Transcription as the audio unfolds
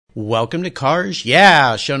Welcome to Cars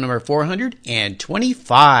Yeah, show number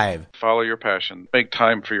 425. Follow your passion. Make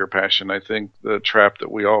time for your passion. I think the trap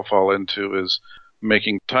that we all fall into is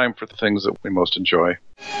making time for the things that we most enjoy.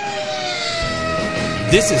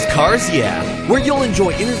 This is Cars Yeah, where you'll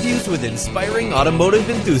enjoy interviews with inspiring automotive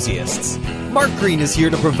enthusiasts. Mark Green is here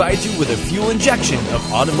to provide you with a fuel injection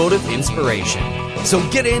of automotive inspiration. So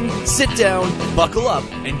get in, sit down, buckle up,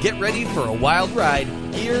 and get ready for a wild ride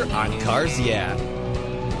here on Cars Yeah.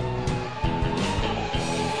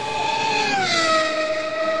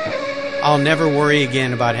 I'll never worry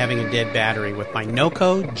again about having a dead battery with my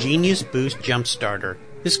NOCO Genius Boost Jump Starter.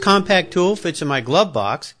 This compact tool fits in my glove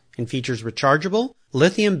box and features rechargeable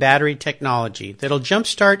lithium battery technology that'll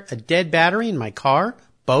jumpstart a dead battery in my car,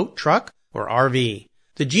 boat, truck, or RV.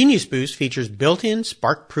 The Genius Boost features built-in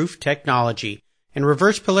spark-proof technology and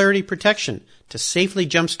reverse polarity protection to safely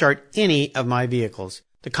jumpstart any of my vehicles.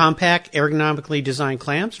 The compact, ergonomically designed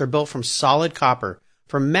clamps are built from solid copper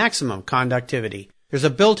for maximum conductivity. There's a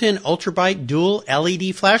built-in ultrabright dual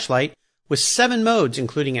LED flashlight with 7 modes,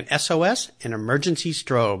 including an SOS and emergency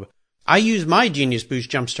strobe. I use my Genius Boost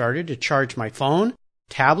Jump Starter to charge my phone,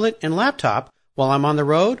 tablet, and laptop while I'm on the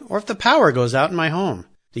road or if the power goes out in my home.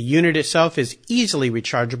 The unit itself is easily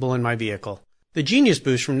rechargeable in my vehicle. The Genius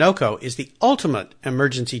Boost from NOCO is the ultimate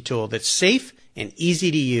emergency tool that's safe and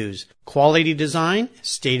easy to use. Quality design,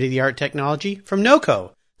 state-of-the-art technology from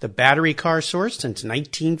NOCO, the battery car source since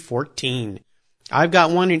 1914. I've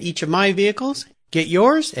got one in each of my vehicles. Get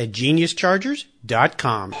yours at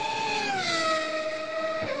geniuschargers.com.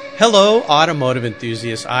 Hello, automotive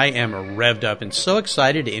enthusiasts. I am revved up and so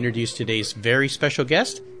excited to introduce today's very special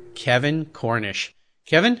guest, Kevin Cornish.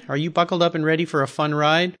 Kevin, are you buckled up and ready for a fun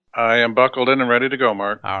ride? I am buckled in and ready to go,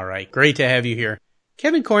 Mark. All right, great to have you here.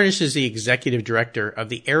 Kevin Cornish is the executive director of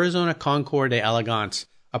the Arizona Concours de Elegance,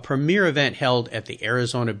 a premier event held at the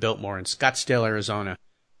Arizona Biltmore in Scottsdale, Arizona.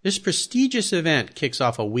 This prestigious event kicks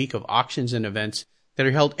off a week of auctions and events that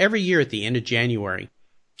are held every year at the end of January.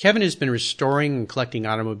 Kevin has been restoring and collecting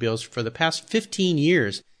automobiles for the past 15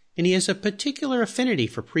 years, and he has a particular affinity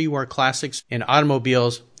for pre-war classics and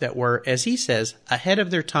automobiles that were, as he says, ahead of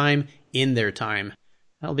their time in their time.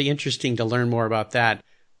 That'll be interesting to learn more about that.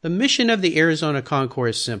 The mission of the Arizona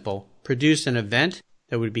Concours is simple: produce an event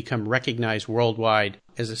that would become recognized worldwide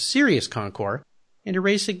as a serious concours, and to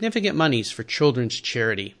raise significant monies for children's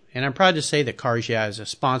charity. And I'm proud to say that Cars Yeah is a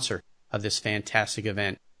sponsor of this fantastic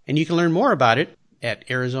event. And you can learn more about it at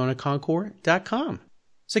arizonaconcours.com.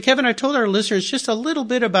 So Kevin, I told our listeners just a little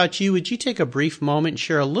bit about you. Would you take a brief moment and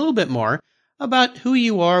share a little bit more about who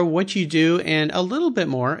you are, what you do, and a little bit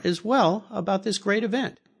more as well about this great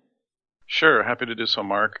event? Sure, happy to do so,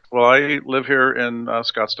 Mark. Well, I live here in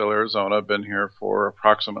Scottsdale, Arizona. I've been here for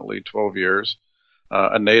approximately 12 years.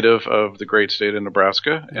 A native of the great state of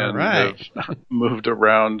Nebraska, and have moved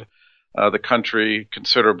around the country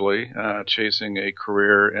considerably, chasing a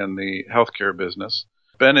career in the healthcare business.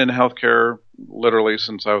 Been in healthcare literally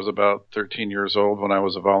since I was about 13 years old when I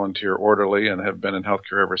was a volunteer orderly, and have been in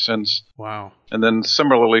healthcare ever since. Wow. And then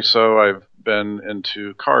similarly so, I've been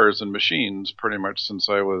into cars and machines pretty much since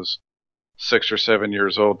I was 6 or 7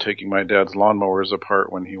 years old, taking my dad's lawnmowers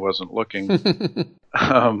apart when he wasn't looking,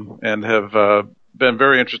 and have been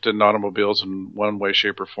very interested in automobiles in one way,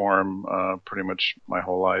 shape, or form pretty much my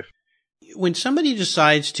whole life. When somebody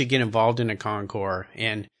decides to get involved in a concours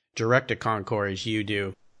and direct a concours as you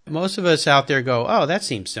do, most of us out there go, oh, that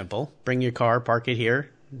seems simple. Bring your car, park it here,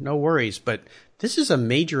 no worries. But this is a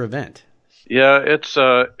major event. Yeah, it's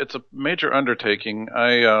a major undertaking.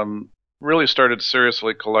 I really started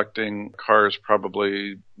seriously collecting cars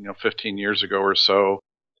probably 15 years ago or so.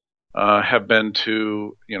 Have been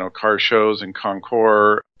to, car shows and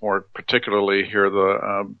concours, more particularly here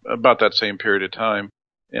about that same period of time.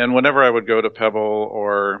 And whenever I would go to Pebble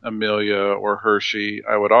or Amelia or Hershey,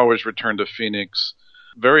 I would always return to Phoenix,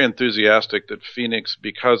 very enthusiastic that Phoenix,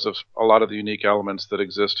 because of a lot of the unique elements that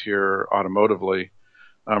exist here automotively,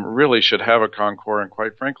 really should have a concours. And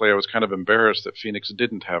quite frankly, I was kind of embarrassed that Phoenix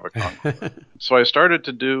didn't have a concours. So I started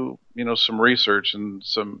to do, some research and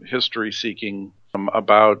some history seeking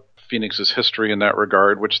about Phoenix's history in that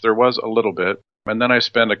regard, which there was a little bit. And then I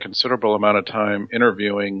spent a considerable amount of time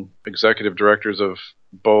interviewing executive directors of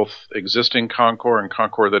both existing concours and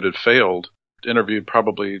concours that had failed. Interviewed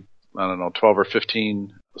probably, 12 or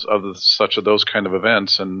 15 of those kind of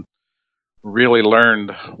events, and really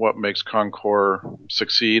learned what makes concours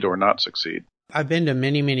succeed or not succeed. I've been to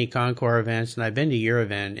many, many concours events, and I've been to your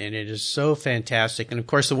event, and it is so fantastic. And of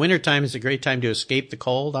course, the wintertime is a great time to escape the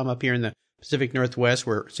cold. I'm up here in the Pacific Northwest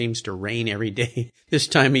where it seems to rain every day this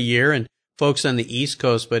time of year. And folks on the East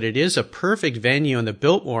Coast, but it is a perfect venue, and the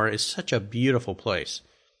Biltmore is such a beautiful place.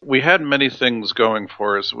 We had many things going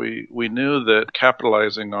for us. We knew that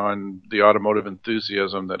capitalizing on the automotive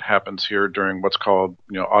enthusiasm that happens here during what's called,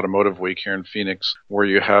 Automotive Week here in Phoenix, where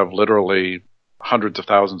you have literally hundreds of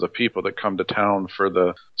thousands of people that come to town for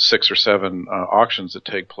the 6 or 7 auctions that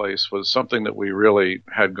take place, was something that we really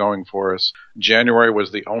had going for us. January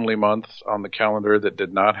was the only month on the calendar that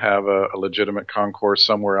did not have a legitimate concourse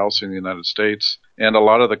somewhere else in the United States. And a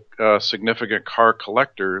lot of the significant car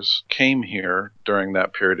collectors came here during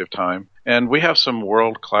that period of time. And we have some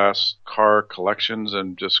world-class car collections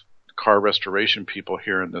and just car restoration people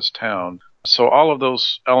here in this town. So all of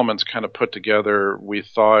those elements kind of put together, we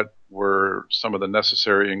thought were some of the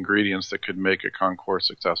necessary ingredients that could make a concourse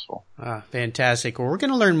successful. Fantastic. Well, we're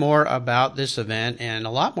going to learn more about this event and a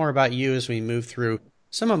lot more about you as we move through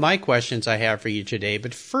some of my questions I have for you today.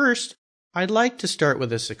 But first, I'd like to start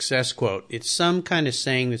with a success quote. It's some kind of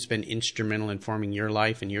saying that's been instrumental in forming your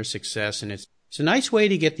life and your success, and it's a nice way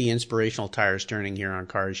to get the inspirational tires turning here on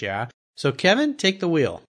Cars Yeah. So, Kevin, take the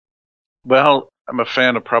wheel. Well, I'm a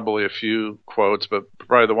fan of probably a few quotes, but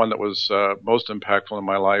probably the one that was most impactful in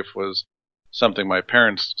my life was something my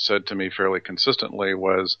parents said to me fairly consistently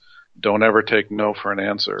was, don't ever take no for an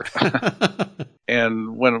answer.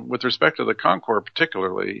 And with respect to the Concours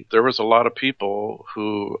particularly, there was a lot of people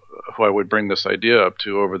who I would bring this idea up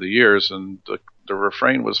to over the years, and the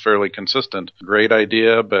refrain was fairly consistent. Great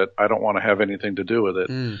idea, but I don't want to have anything to do with it.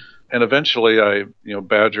 And eventually I,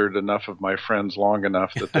 badgered enough of my friends long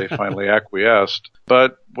enough that they finally acquiesced.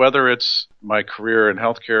 But whether it's my career in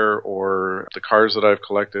healthcare or the cars that I've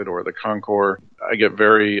collected or the Concours, I get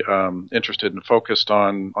very interested and focused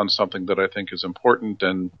on something that I think is important,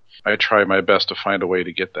 and I try my best to find a way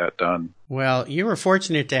to get that done. Well, you were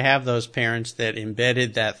fortunate to have those parents that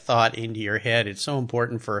embedded that thought into your head. It's so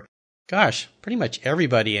important for pretty much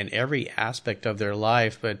everybody in every aspect of their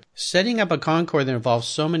life. But setting up a Concours that involves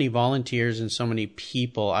so many volunteers and so many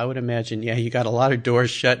people, I would imagine, you got a lot of doors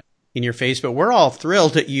shut in your face. But we're all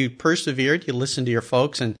thrilled that you persevered, you listened to your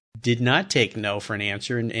folks, and did not take no for an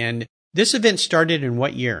answer. And this event started in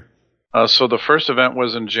what year? So the first event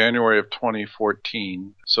was in January of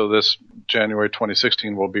 2014. So this January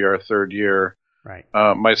 2016 will be our 3rd year. Right.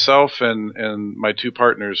 Myself and my 2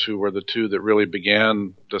 partners, who were the 2 that really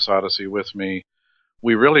began this odyssey with me,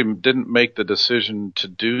 we really didn't make the decision to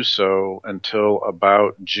do so until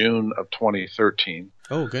about June of 2013.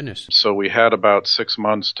 Oh, goodness. So we had about 6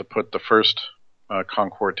 months to put the first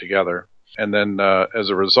Concours together. And then as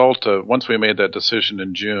a result of, once we made that decision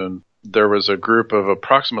in June, there was a group of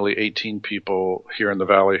approximately 18 people here in the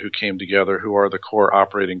Valley who came together, who are the core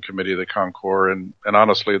operating committee of the Concours. And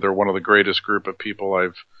honestly, they're one of the greatest group of people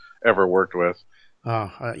I've ever worked with.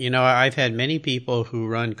 I've had many people who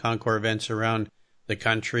run Concours events around the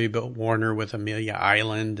country, but Warner with Amelia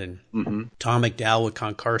Island and Tom McDowell with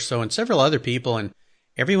Concarso and several other people. And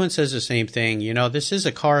everyone says the same thing. This is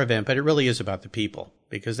a car event, but it really is about the people,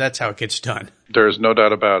 because that's how it gets done. There's no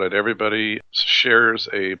doubt about it. Everybody shares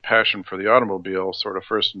a passion for the automobile, sort of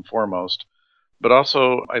first and foremost. But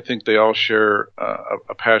also, I think they all share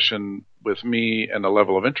a passion with me and a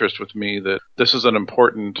level of interest with me that this is an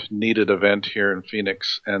important, needed event here in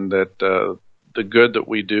Phoenix, and that the good that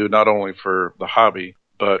we do, not only for the hobby,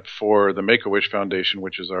 but for the Make-A-Wish Foundation,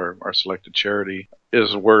 which is our selected charity,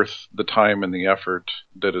 is worth the time and the effort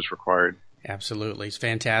that is required. Absolutely. It's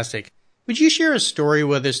fantastic. Would you share a story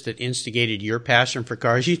with us that instigated your passion for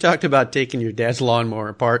cars? You talked about taking your dad's lawnmower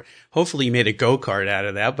apart. Hopefully you made a go-kart out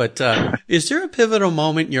of that. But is there a pivotal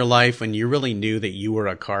moment in your life when you really knew that you were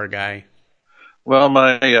a car guy? Well,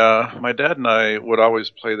 my dad and I would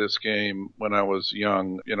always play this game when I was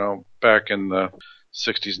young. Back in the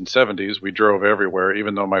 60s and 70s, we drove everywhere,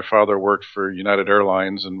 even though my father worked for United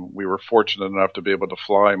Airlines, and we were fortunate enough to be able to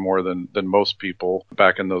fly more than most people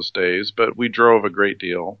back in those days. But we drove a great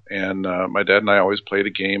deal, and my dad and I always played a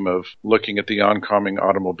game of looking at the oncoming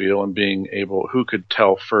automobile and being able, who could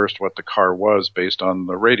tell first what the car was based on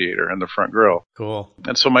the radiator and the front grille. Cool.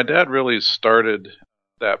 And so my dad really started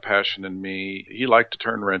that passion in me. He liked to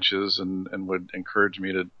turn wrenches and would encourage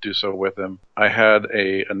me to do so with him. I had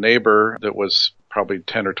a neighbor that was probably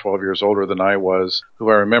 10 or 12 years older than I was, who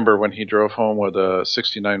I remember when he drove home with a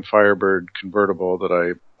 69 Firebird convertible that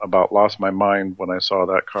I about lost my mind when I saw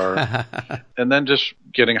that car. And then just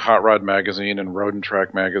getting Hot Rod magazine and Road and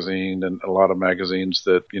Track magazine and a lot of magazines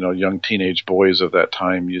that, young teenage boys of that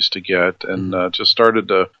time used to get, and just started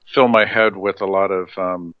to fill my head with a lot of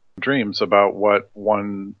dreams about what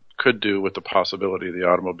one could do with the possibility of the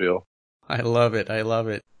automobile. I love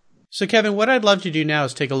it. So, Kevin, what I'd love to do now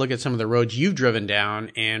is take a look at some of the roads you've driven down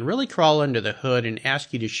and really crawl under the hood and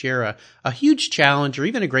ask you to share a huge challenge or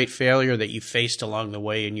even a great failure that you faced along the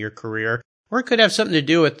way in your career. Or it could have something to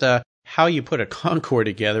do with how you put a Concorde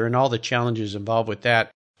together and all the challenges involved with that.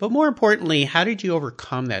 But more importantly, how did you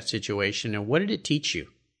overcome that situation and what did it teach you?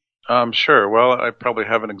 Sure. Well, I probably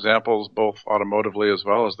have an examples both automotively as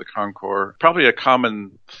well as the Concorde. Probably a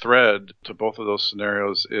common thread to both of those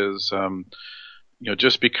scenarios is,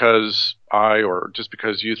 just because or just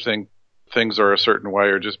because you think things are a certain way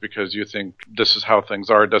or just because you think this is how things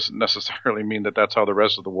are doesn't necessarily mean that that's how the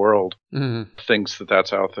rest of the world thinks that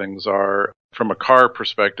that's how things are. From a car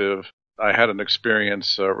perspective, I had an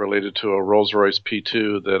experience related to a Rolls-Royce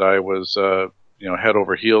P2 that I was head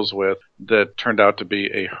over heels with that turned out to be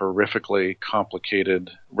a horrifically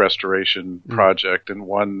complicated restoration project and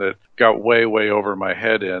one that got way, way over my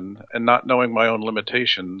head and not knowing my own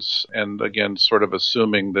limitations and again, sort of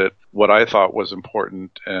assuming that what I thought was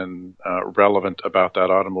important and relevant about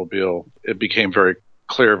that automobile, it became very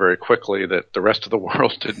clear very quickly that the rest of the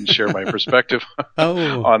world didn't share my perspective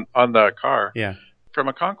on that car. Yeah. From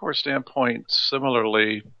a Concorde standpoint,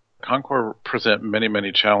 similarly, Concorde present many,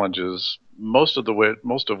 many challenges, most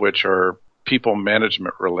of which are people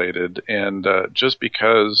management related. And just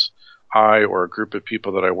because I or a group of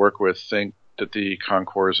people that I work with think that the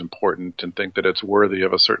Concorde is important and think that it's worthy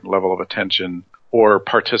of a certain level of attention or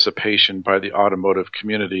participation by the automotive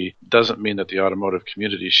community doesn't mean that the automotive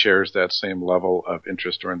community shares that same level of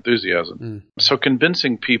interest or enthusiasm. So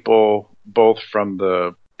convincing people both from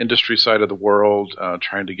the industry side of the world,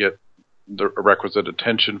 trying to get the requisite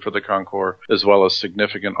attention for the Concorde, as well as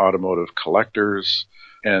significant automotive collectors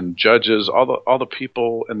and judges, all the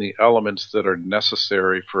people and the elements that are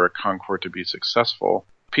necessary for a Concorde to be successful.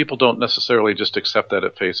 People don't necessarily just accept that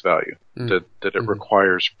at face value, that it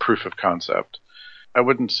requires proof of concept. I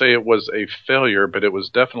wouldn't say it was a failure, but it was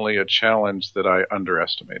definitely a challenge that I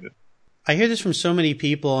underestimated. I hear this from so many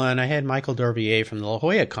people, and I had Michael Dorvier from the La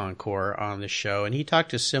Jolla Concorde on the show, and he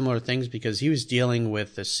talked to similar things because he was dealing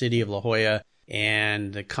with the city of La Jolla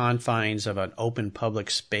and the confines of an open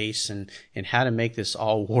public space and how to make this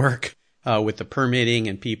all work with the permitting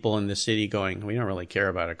and people in the city going, we don't really care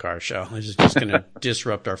about a car show. This is just going to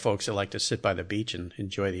disrupt our folks that like to sit by the beach and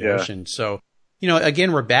enjoy the ocean. So,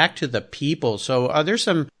 again, we're back to the people. So are there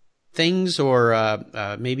some things or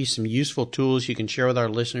maybe some useful tools you can share with our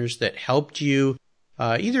listeners that helped you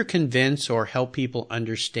either convince or help people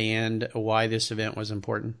understand why this event was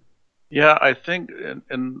important? Yeah, I think,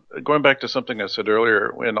 and going back to something I said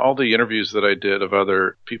earlier, in all the interviews that I did of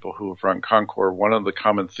other people who have run Concorde, one of the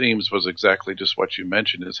common themes was exactly just what you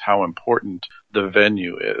mentioned, is how important the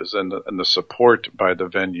venue is and the support by the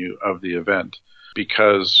venue of the event.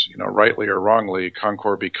 Because, rightly or wrongly,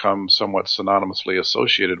 Concorde becomes somewhat synonymously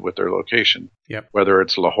associated with their location. Yep. Whether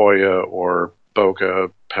it's La Jolla or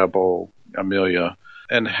Boca, Pebble, Amelia.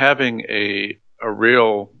 And having a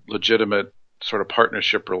real legitimate sort of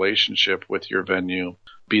partnership relationship with your venue,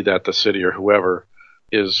 be that the city or whoever,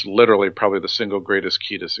 is literally probably the single greatest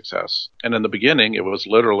key to success. And in the beginning, it was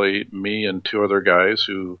literally me and two other guys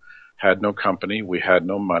who had no company, we had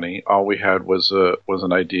no money. All we had was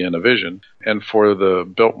an idea and a vision. And for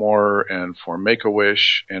the Biltmore and for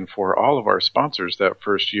Make-A-Wish and for all of our sponsors that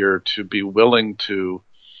first year to be willing to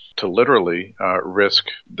literally risk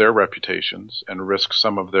their reputations and risk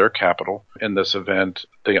some of their capital in this event,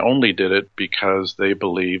 they only did it because they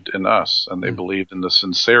believed in us and they believed in the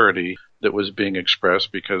sincerity that was being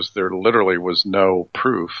expressed, because there literally was no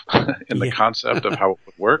proof in the concept of how it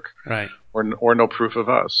would work, right, or no proof of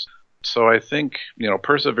us. So I think,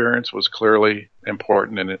 perseverance was clearly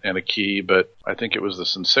important and a key, but I think it was the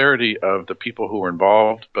sincerity of the people who were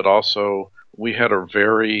involved, but also we had a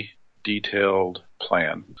very detailed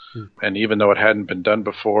plan. And even though it hadn't been done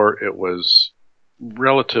before, it was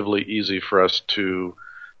relatively easy for us to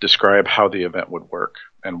describe how the event would work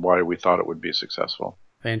and why we thought it would be successful.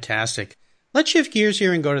 Fantastic. Let's shift gears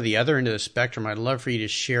here and go to the other end of the spectrum. I'd love for you to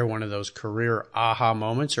share one of those career aha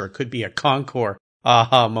moments, or it could be a Concorde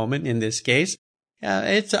aha moment in this case.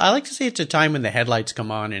 I like to say it's a time when the headlights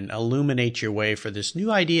come on and illuminate your way for this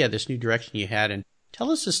new idea, this new direction you had, and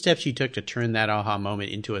tell us the steps you took to turn that aha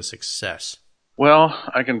moment into a success. Well,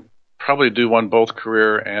 I can probably do one both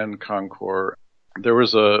career and Concorde. There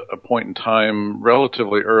was a point in time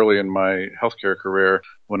relatively early in my healthcare career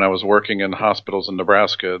when I was working in hospitals in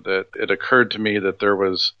Nebraska that it occurred to me that there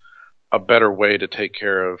was a better way to take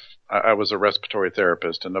care of, I was a respiratory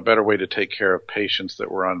therapist, and a better way to take care of patients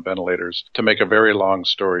that were on ventilators. To make a very long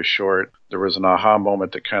story short, there was an aha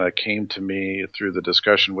moment that kind of came to me through the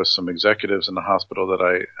discussion with some executives in the hospital that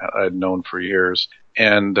I had known for years.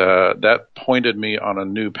 And that pointed me on a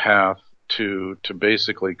new path to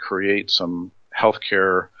basically create some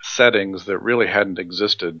healthcare settings that really hadn't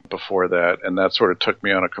existed before that. And that sort of took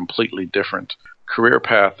me on a completely different career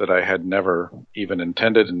path that I had never even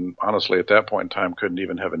intended, and honestly at that point in time couldn't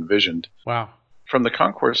even have envisioned. Wow. From the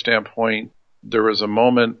Concours standpoint, there was a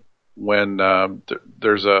moment when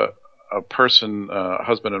there's a person, a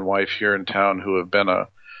husband and wife here in town who have been a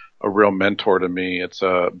real mentor to me. It's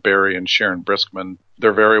Barry and Sharon Briskman.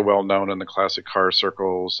 They're very well known in the classic car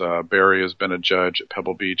circles. Barry has been a judge at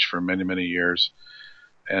Pebble Beach for many, many years.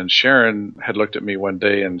 And Sharon had looked at me one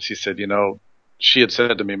day and she said, she had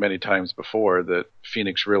said to me many times before that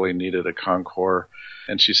Phoenix really needed a Concours.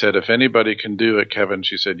 And she said, if anybody can do it, Kevin,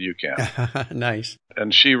 she said, you can. Nice.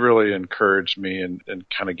 And she really encouraged me and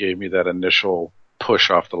kind of gave me that initial push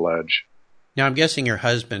off the ledge. Now, I'm guessing your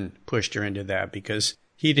husband pushed her into that because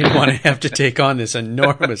he didn't want to have to take on this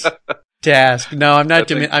enormous task. No, I'm not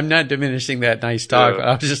diminishing that nice talk. Yeah.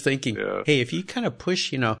 I was just thinking, hey, if you kind of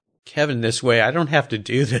push, Kevin this way, I don't have to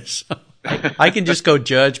do this. I can just go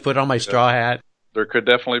judge, put on my straw hat. There could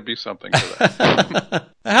definitely be something to that.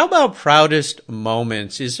 How about proudest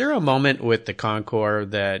moments? Is there a moment with the Concours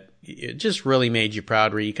that it just really made you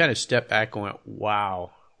proud, where you kind of stepped back and went,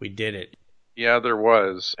 wow, we did it? Yeah, there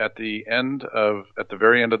was. At the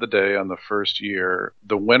very end of the day on the first year,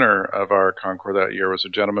 the winner of our Concours that year was a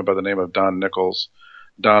gentleman by the name of Don Nichols.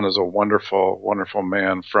 Don is a wonderful, wonderful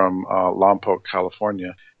man from Lompoc,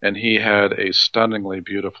 California, and he had a stunningly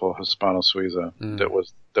beautiful Hispano Suiza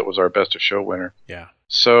that was our best of show winner. Yeah.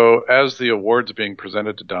 So as the awards being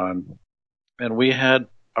presented to Don, and we had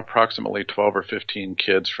approximately 12 or 15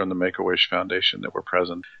 kids from the Make-A-Wish Foundation that were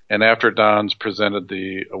present. And after Don's presented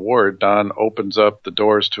the award, Don opens up the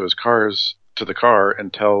doors to the car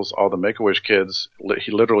and tells all the Make-A-Wish kids,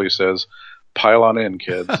 he literally says, pile on in,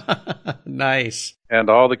 kids. Nice. And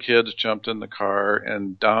all the kids jumped in the car,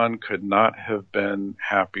 and Don could not have been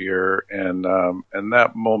happier. And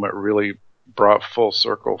that moment really brought full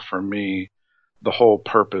circle for me the whole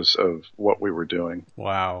purpose of what we were doing.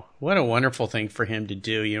 Wow. What a wonderful thing for him to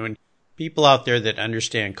do. And people out there that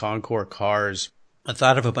understand Concours cars, I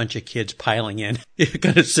thought of a bunch of kids piling in. It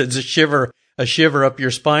kind of sends a shiver up your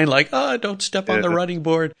spine, like, don't step on the running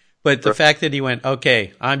board. But the fact that he went,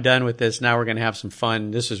 okay, I'm done with this. Now we're going to have some fun.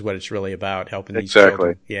 This is what it's really about, helping these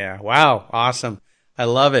children. Yeah. Wow. Awesome. I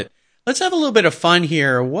love it. Let's have a little bit of fun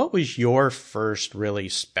here. What was your first really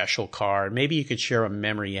special car? Maybe you could share a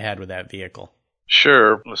memory you had with that vehicle.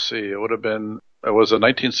 Sure. Let's see. It was a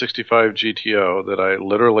 1965 GTO that I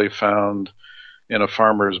literally found in a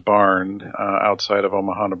farmer's barn outside of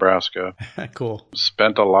Omaha, Nebraska. Cool.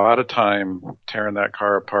 Spent a lot of time tearing that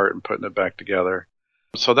car apart and putting it back together.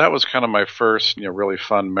 So that was kind of my first, really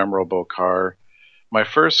fun, memorable car. My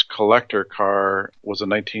first collector car was a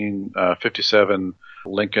 1957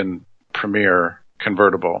 Lincoln Premier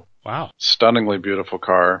convertible. Wow. Stunningly beautiful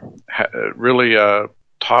car. It really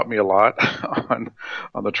taught me a lot on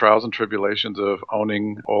the trials and tribulations of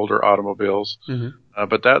owning older automobiles. Mm-hmm.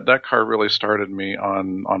 But that car really started me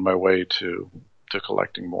on my way to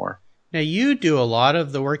collecting more. Now, you do a lot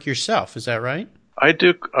of the work yourself, is that right? I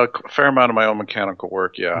do a fair amount of my own mechanical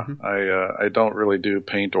work, yeah. Mm-hmm. I don't really do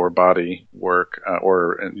paint or body work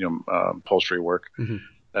or upholstery work. Mm-hmm.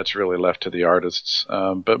 That's really left to the artists.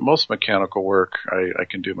 But most mechanical work I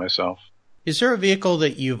can do myself. Is there a vehicle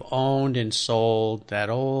that you've owned and sold, that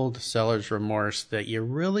old seller's remorse, that you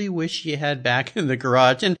really wish you had back in the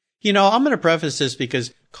garage? And, I'm going to preface this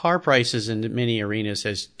because car prices in many arenas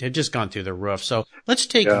have just gone through the roof. So let's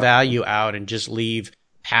take value out and just leave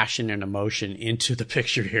passion and emotion into the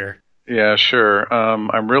picture here. Yeah, sure.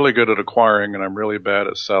 I'm really good at acquiring and I'm really bad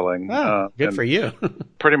at selling. Oh, good for you.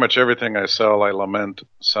 Pretty much everything I sell, I lament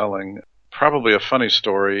selling. Probably a funny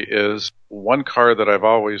story is one car that I've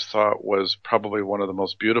always thought was probably one of the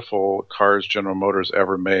most beautiful cars General Motors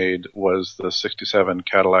ever made was the 67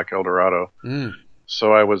 Cadillac Eldorado. Mm.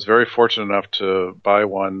 So I was very fortunate enough to buy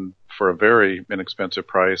one for a very inexpensive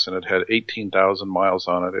price, and it had 18,000 miles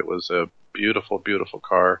on it. It was a beautiful, beautiful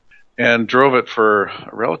car, and drove it for a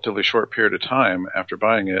relatively short period of time after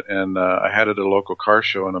buying it. And I had it at a local car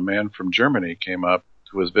show, and a man from Germany came up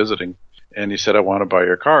who was visiting, and he said, I want to buy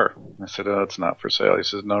your car. I said, oh, it's not for sale. He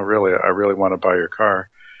says, no, really, I really want to buy your car.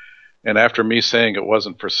 And after me saying it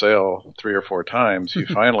wasn't for sale 3 or 4 times, he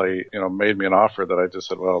finally, made me an offer that I just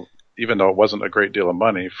said, well, even though it wasn't a great deal of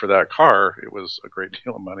money for that car, it was a great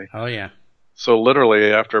deal of money. Oh, yeah. So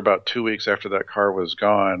literally after about 2 weeks after that car was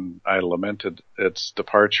gone, I lamented its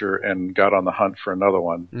departure and got on the hunt for another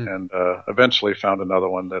one and eventually found another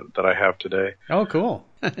one that I have today. Oh, cool.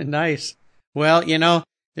 Nice. Well,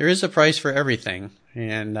 there is a price for everything.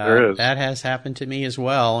 And There is. that has happened to me as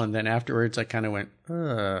well. And then afterwards, I kind of went,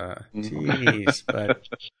 geez. But,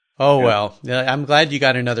 well. I'm glad you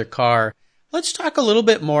got another car. Let's talk a little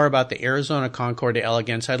bit more about the Arizona Concours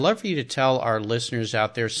d'Elegance. I'd love for you to tell our listeners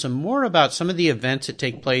out there some more about some of the events that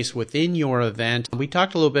take place within your event. We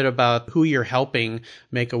talked a little bit about who you're helping,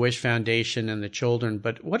 Make-A-Wish Foundation and the children,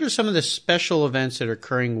 but what are some of the special events that are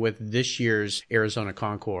occurring with this year's Arizona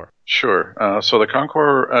Concours? Sure. So the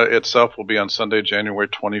Concours itself will be on Sunday, January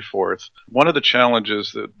 24th. One of the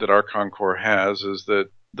challenges that our Concours has is that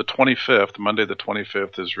the 25th, Monday the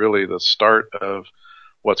 25th, is really the start of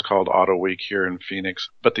what's called Auto Week here in Phoenix.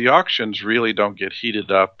 But the auctions really don't get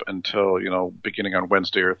heated up until, beginning on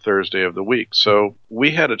Wednesday or Thursday of the week. So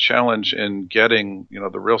we had a challenge in getting,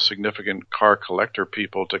 the real significant car collector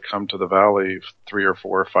people to come to the Valley 3 or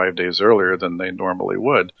 4 or 5 days earlier than they normally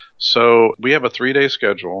would. So we have a 3-day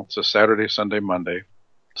schedule. It's a Saturday, Sunday, Monday.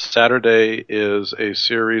 Saturday is a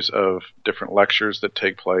series of different lectures that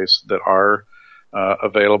take place that are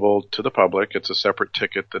available to the public. It's a separate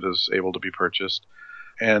ticket that is able to be purchased.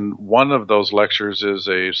 And one of those lectures is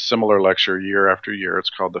a similar lecture year after year.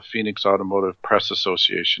 It's called the Phoenix Automotive Press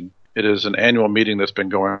Association. It is an annual meeting that's been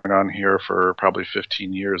going on here for probably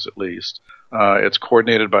 15 years at least. It's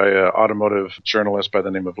coordinated by an automotive journalist by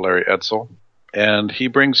the name of Larry Edsel. And he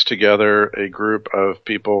brings together a group of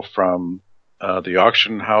people from the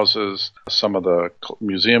auction houses, some of the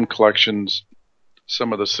museum collections,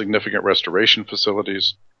 some of the significant restoration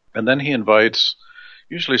facilities. And then he invites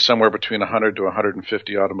usually somewhere between 100 to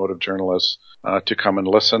 150 automotive journalists to come and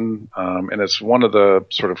listen. And it's one of the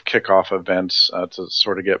sort of kickoff events to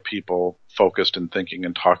sort of get people focused and thinking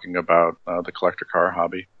and talking about the collector car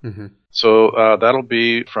hobby. Mm-hmm. So that'll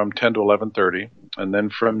be from 10 to 11:30. And then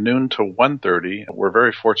from noon to 1:30, we're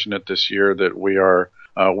very fortunate this year that we are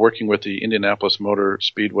working with the Indianapolis Motor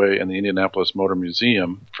Speedway and the Indianapolis Motor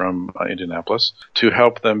Museum from Indianapolis to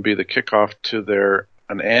help them be the kickoff to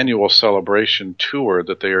an annual celebration tour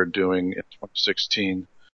that they are doing in 2016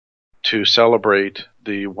 to celebrate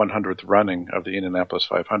the 100th running of the Indianapolis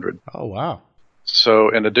 500. Oh, wow. So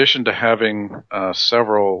in addition to having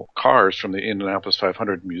several cars from the Indianapolis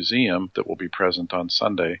 500 Museum that will be present on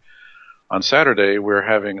Sunday, on Saturday we're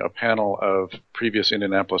having a panel of previous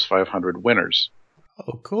Indianapolis 500 winners.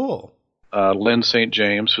 Oh, cool. Lynn St.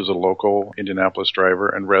 James, who's a local Indianapolis driver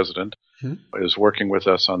and resident, is working with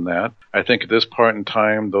us on that. I think at this point in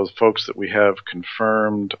time, those folks that we have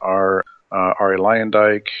confirmed are Ari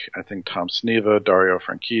Lyondike, I think Tom Sneva, Dario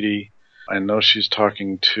Franchitti. I know she's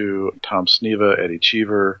talking to Tom Sneva, Eddie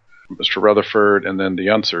Cheever, Mr. Rutherford, and then the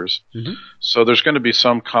Unsers. Mm-hmm. So there's going to be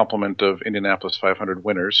some complement of Indianapolis 500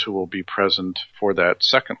 winners who will be present for that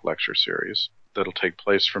second lecture series that'll take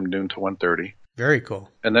place from noon to 1:30. Very cool.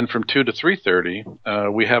 And then from 2 to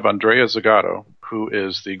 3:30, we have Andrea Zagato, who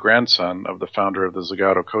is the grandson of the founder of the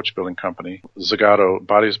Zagato Coach Building Company. Zagato,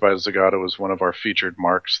 Bodies by Zagato, is one of our featured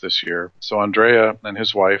marks this year. So Andrea and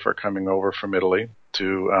his wife are coming over from Italy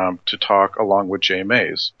to talk along with Jay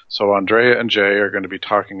Mays. So Andrea and Jay are going to be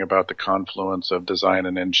talking about the confluence of design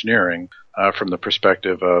and engineering from the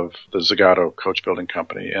perspective of the Zagato Coach Building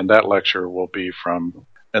Company. And that lecture will be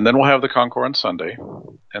and then we'll have the Concours on Sunday.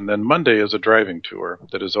 And then Monday is a driving tour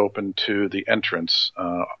that is open to the entrants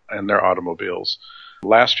and their automobiles.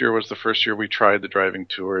 Last year was the first year we tried the driving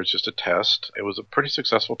tour. It's just a test. It was a pretty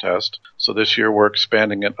successful test. So this year we're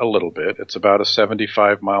expanding it a little bit. It's about a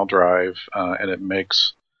 75-mile drive, and it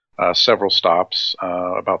makes several stops,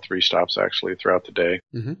 about 3 stops actually throughout the day.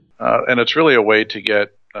 Mm-hmm. And it's really a way to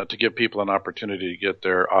give people an opportunity to get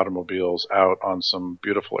their automobiles out on some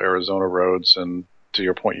beautiful Arizona roads. And to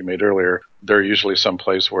your point you made earlier, they're usually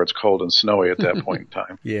someplace where it's cold and snowy at that point in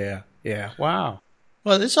time. Yeah. Wow.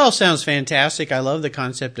 Well, this all sounds fantastic. I love the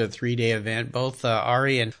concept of a 3-day event. Both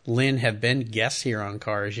Ari and Lynn have been guests here on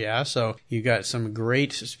Cars, yeah? So you got some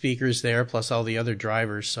great speakers there, plus all the other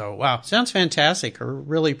drivers. So, wow, sounds fantastic. I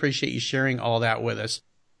really appreciate you sharing all that with us.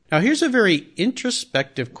 Now, here's a very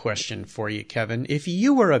introspective question for you, Kevin. If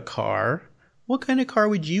you were a car, what kind of car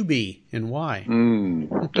would you be and why?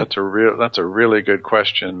 That's a really good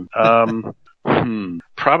question.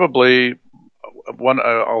 Probably one.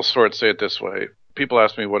 I'll sort of say it this way. People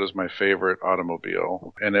ask me what is my favorite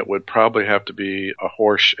automobile, and it would probably have to be a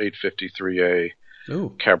Porsche 853A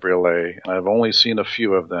Cabriolet. I've only seen a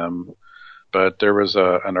few of them, but there was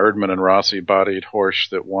an Erdmann and Rossi bodied Porsche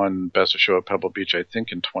that won Best of Show at Pebble Beach, I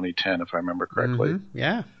think in 2010, if I remember correctly. Mm-hmm.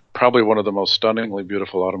 Yeah. Probably one of the most stunningly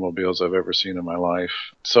beautiful automobiles I've ever seen in my life.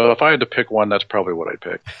 So if I had to pick one, that's probably what I'd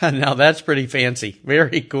pick. Now that's pretty fancy.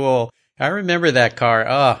 Very cool. I remember that car.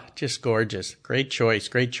 Oh, just gorgeous. Great choice.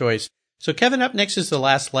 So Kevin, up next is the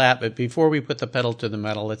last lap, but before we put the pedal to the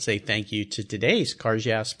metal, let's say thank you to today's Cars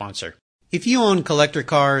Yeah sponsor. If you own collector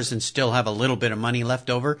cars and still have a little bit of money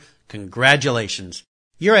left over, congratulations.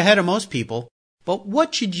 You're ahead of most people, but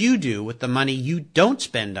what should you do with the money you don't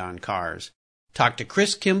spend on cars? Talk to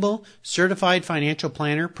Chris Kimball, certified financial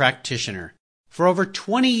planner practitioner. For over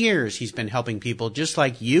 20 years, he's been helping people just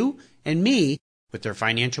like you and me with their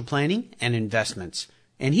financial planning and investments.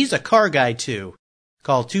 And he's a car guy too.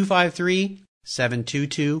 Call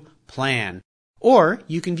 253-722-PLAN. Or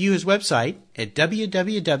you can view his website at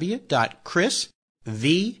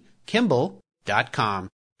www.chrisvkimball.com.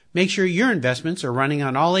 Make sure your investments are running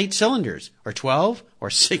on all 8 cylinders, or 12, or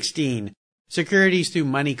 16. Securities through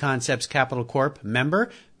Money Concepts Capital Corp. Member,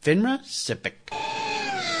 FINRA SIPC.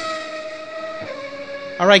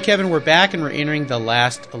 All right, Kevin, we're back and we're entering the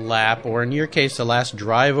last lap, or in your case, the last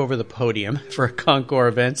drive over the podium for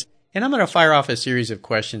Concours events. And I'm going to fire off a series of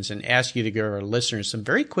questions and ask you to give our listeners some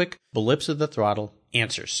very quick blips of the throttle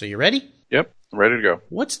answers. So you ready? Yep, ready to go.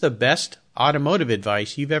 What's the best automotive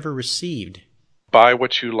advice you've ever received? Buy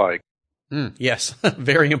what you like. Yes,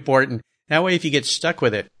 very important. That way, if you get stuck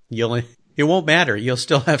with it, it won't matter. You'll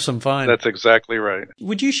still have some fun. That's exactly right.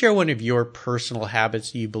 Would you share one of your personal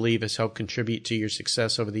habits you believe has helped contribute to your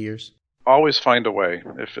success over the years? Always find a way.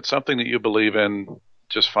 If it's something that you believe in,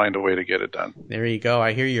 just find a way to get it done. There you go.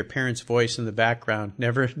 I hear your parents' voice in the background.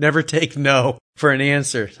 Never take no for an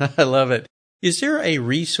answer. I love it. Is there a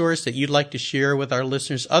resource that you'd like to share with our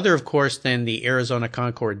listeners, other, of course, than the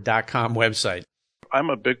ArizonaConcord.com website? I'm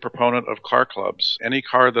a big proponent of car clubs. Any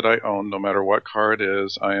car that I own, no matter what car it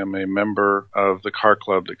is, I am a member of the car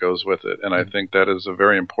club that goes with it. And I think that is a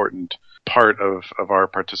very important part of our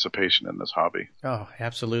participation in this hobby. Oh,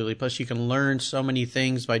 absolutely. Plus, you can learn so many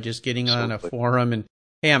things by just getting on a forum and,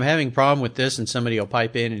 hey, I'm having a problem with this, and somebody will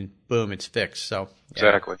pipe in and boom, it's fixed. So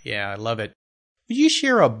exactly. Yeah, I love it. Would you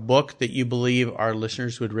share a book that you believe our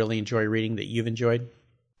listeners would really enjoy reading that you've enjoyed?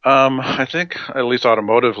 I think, at least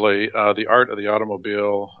automotively, The Art of the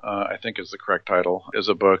Automobile, I think is the correct title, is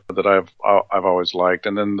a book that I've always liked.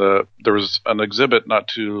 And then there was an exhibit not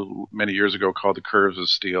too many years ago called The Curves of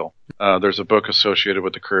Steel. There's a book associated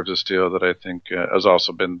with The Curves of Steel that I think has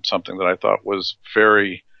also been something that I thought was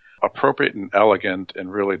very appropriate and elegant in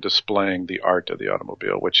really displaying the art of the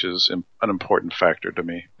automobile, which is an important factor to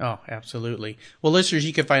me. Oh, absolutely. Well, listeners,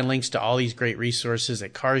 you can find links to all these great resources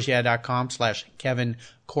at carsyeah.com/Kevin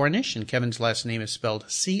Cornish, and Kevin's last name is spelled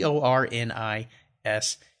Cornish.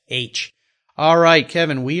 All right,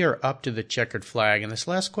 Kevin, we are up to the checkered flag, and this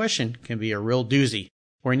last question can be a real doozy,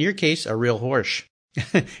 or in your case, a real horse.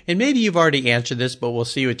 And maybe you've already answered this, but we'll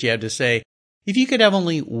see what you have to say. If you could have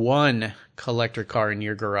only one collector car in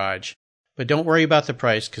your garage, but don't worry about the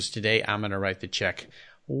price because today I'm going to write the check,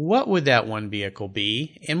 what would that one vehicle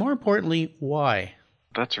be? And more importantly, why?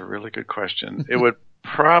 That's a really good question. It would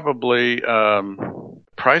probably,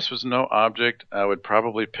 price was no object, I would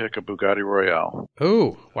probably pick a Bugatti Royale.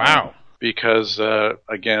 Oh, wow. Because,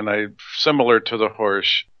 again, similar to the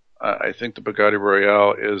Porsche, I think the Bugatti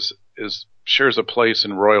Royale shares a place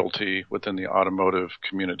in royalty within the automotive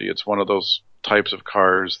community. It's one of those types of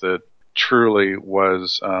cars that truly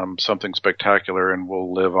was something spectacular and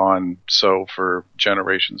will live on so for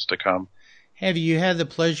generations to come. Have you had the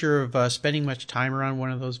pleasure of spending much time around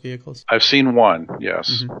one of those vehicles? I've seen one,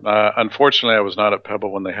 yes. Mm-hmm. Unfortunately, I was not at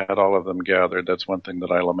Pebble when they had all of them gathered. That's one thing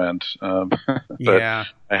that I lament. But yeah.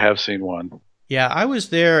 I have seen one. Yeah, I was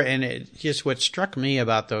there, and what struck me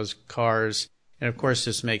about those cars, and of course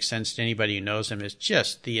this makes sense to anybody who knows them, is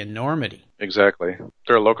just the enormity. Exactly.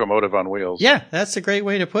 They're a locomotive on wheels. Yeah, that's a great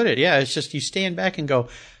way to put it. Yeah, it's just you stand back and go,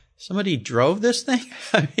 somebody drove this thing?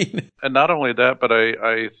 I mean, and not only that, but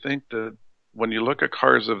I think that when you look at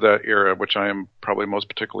cars of that era, which I am probably most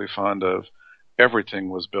particularly fond of, everything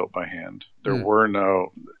was built by hand.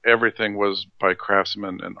 Everything was by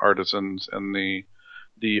craftsmen and artisans, and the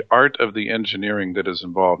art of the engineering that is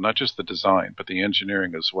involved, not just the design, but the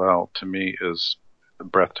engineering as well, to me is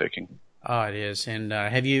breathtaking. Oh, it is. And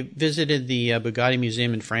have you visited the Bugatti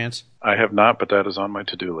Museum in France? I have not, but that is on my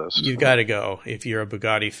to-do list. You've got to go if you're a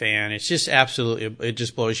Bugatti fan. It's just absolutely, it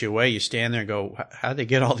just blows you away. You stand there and go, how'd they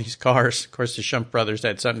get all these cars? Of course, the Schump brothers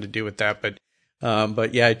had something to do with that. But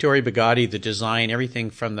yeah, Ettore Bugatti, the design,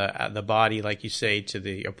 everything from the body, like you say, to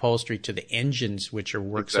the upholstery, to the engines, which are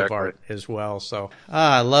works of art as well. So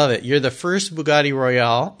I love it. You're the first Bugatti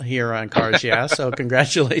Royale here on Cars Yeah, so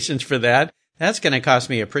congratulations for that. That's going to cost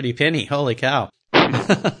me a pretty penny. Holy cow.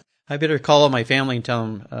 I better call my family and tell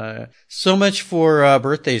them, so much for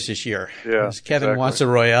birthdays this year. Yeah, Kevin wants a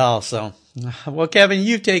Royale. So, well, Kevin,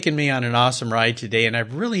 you've taken me on an awesome ride today, and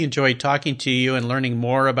I've really enjoyed talking to you and learning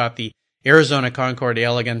more about the Arizona Concours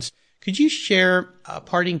d'Elegance. Could you share a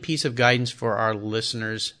parting piece of guidance for our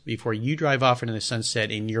listeners before you drive off into the sunset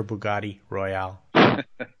in your Bugatti Royale?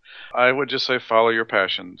 I would just say follow your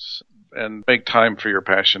passions and make time for your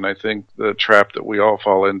passion. I think the trap that we all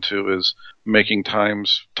fall into is making time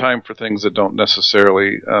for things that don't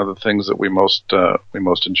necessarily the things that we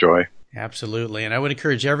most enjoy. Absolutely. And I would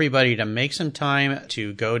encourage everybody to make some time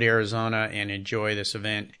to go to Arizona and enjoy this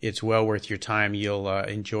event. It's well worth your time. You'll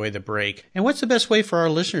enjoy the break. And what's the best way for our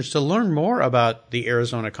listeners to learn more about the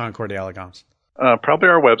Arizona Concours d'Elegance? Probably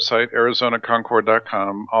our website,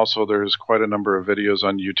 arizonaconcours.com. Also, there's quite a number of videos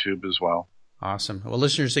on YouTube as well. Awesome. Well,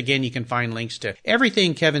 listeners, again, you can find links to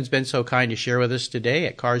everything Kevin's been so kind to share with us today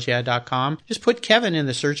at carsyeah.com. Just put Kevin in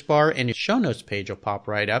the search bar and your show notes page will pop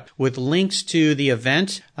right up with links to the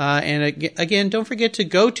event. And again, don't forget to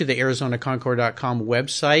go to the arizonaconcours.com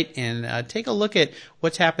website and take a look at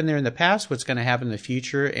what's happened there in the past, what's going to happen in the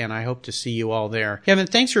future, and I hope to see you all there. Kevin,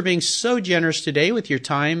 thanks for being so generous today with your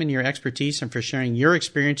time and your expertise and for sharing your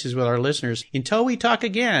experiences with our listeners. Until we talk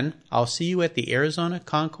again, I'll see you at the Arizona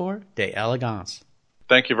Concours d'Elegance.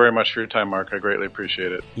 Thank you very much for your time, Mark. I greatly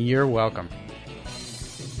appreciate it. You're welcome.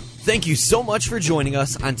 Thank you so much for joining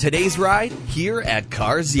us on today's ride here at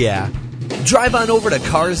Cars Yeah. Drive on over to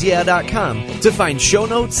carsyeah.com to find show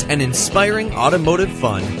notes and inspiring automotive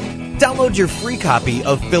fun. Download your free copy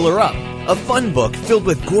of Filler Up, a fun book filled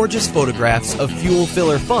with gorgeous photographs of fuel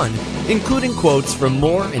filler fun, including quotes from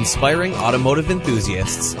more inspiring automotive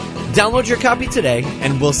enthusiasts. Download your copy today,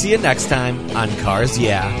 and we'll see you next time on Cars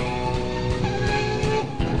Yeah.